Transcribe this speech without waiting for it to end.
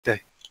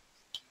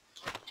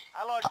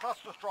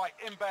Cluster strike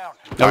inbound.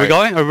 Are we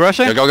going? Are we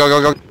rushing? Yeah, go.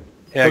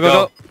 Yeah,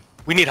 go.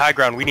 We need high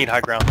ground. We need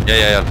high ground.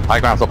 Yeah. High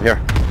ground's up here.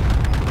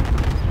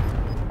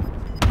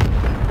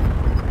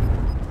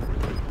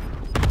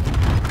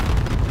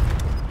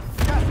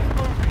 Gas is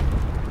moving.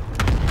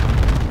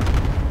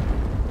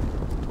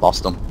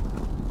 Lost him.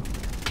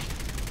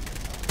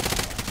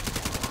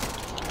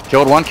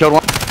 Killed one.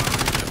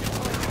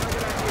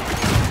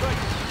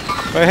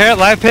 Right here,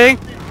 live ping.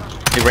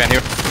 He ran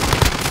here.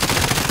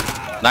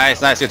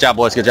 Nice. Good job,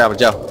 boys. Good job. Is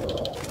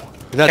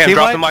that Hey, I'm team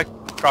dropping wipe?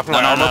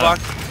 my ammo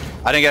box.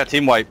 I didn't get a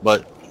team wipe,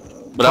 but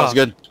that was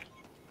good.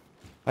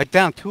 I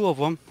downed 2 of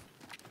them.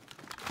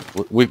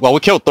 We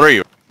killed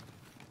 3.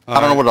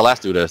 I don't know where the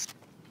last dude is.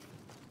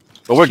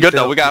 But we're good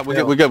though. We got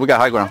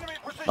high ground.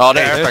 Oh,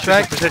 there.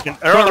 Airstrike. Precision.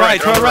 To the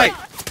right, to the right.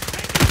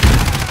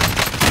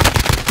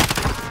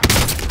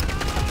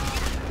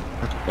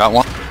 Got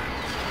one.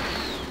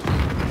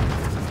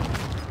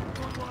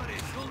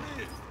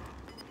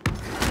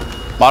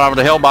 Bottom of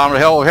the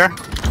hill over here.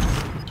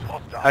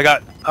 I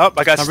got I'm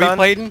stunned.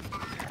 replating.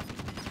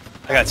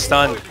 I got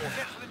stunned.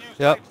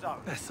 Yep.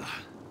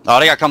 Oh,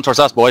 they got to come towards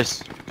us,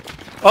 boys.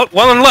 Oh,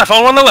 one on the left.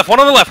 One on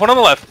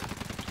the left.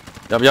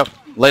 Yep.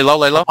 Lay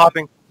low.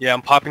 Popping. Yeah,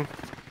 I'm popping.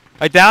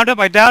 I downed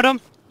him.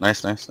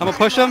 Nice. I'm gonna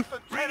push him.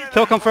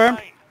 Kill confirmed.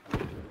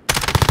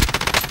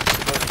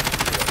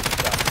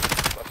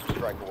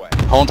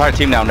 Whole entire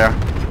team down there.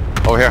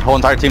 Over here. Whole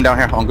entire team down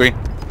here on green.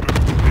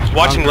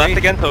 Watching Hungry. left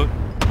again, so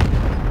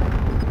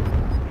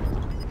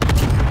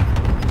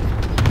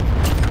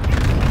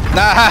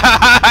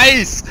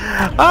Nice!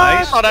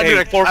 I thought that Hey,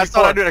 dude, 4v4. I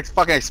thought that dude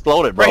fucking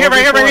exploded, bro.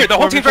 right here. The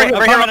whole team's right here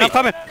on me. I'm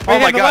coming. Oh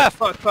my on the god.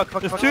 left. Fuck.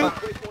 There's 2.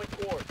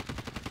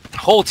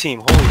 Whole team.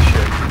 Holy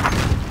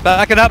shit.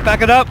 Back it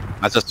up.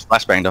 That's just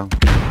flashbang though.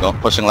 Go,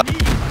 pushing left.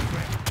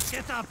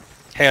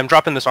 Hey, I'm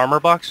dropping this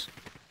armor box.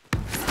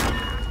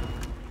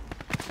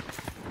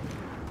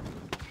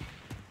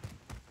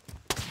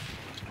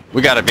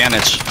 We got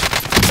advantage.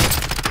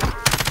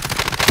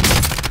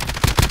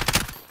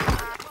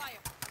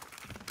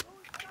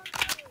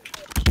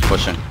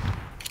 Pushing.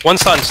 One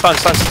stun.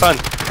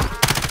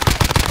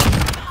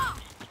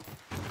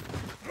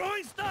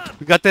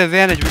 We got the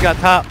advantage. We got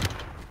top.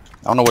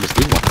 I don't know what his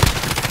dude was.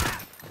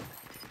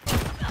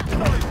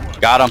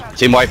 Got him.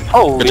 Team wipe.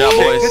 Oh, good job,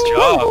 boys. Good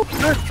job.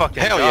 Good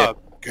fucking Hell yeah. job.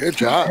 Good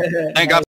job. Thank God.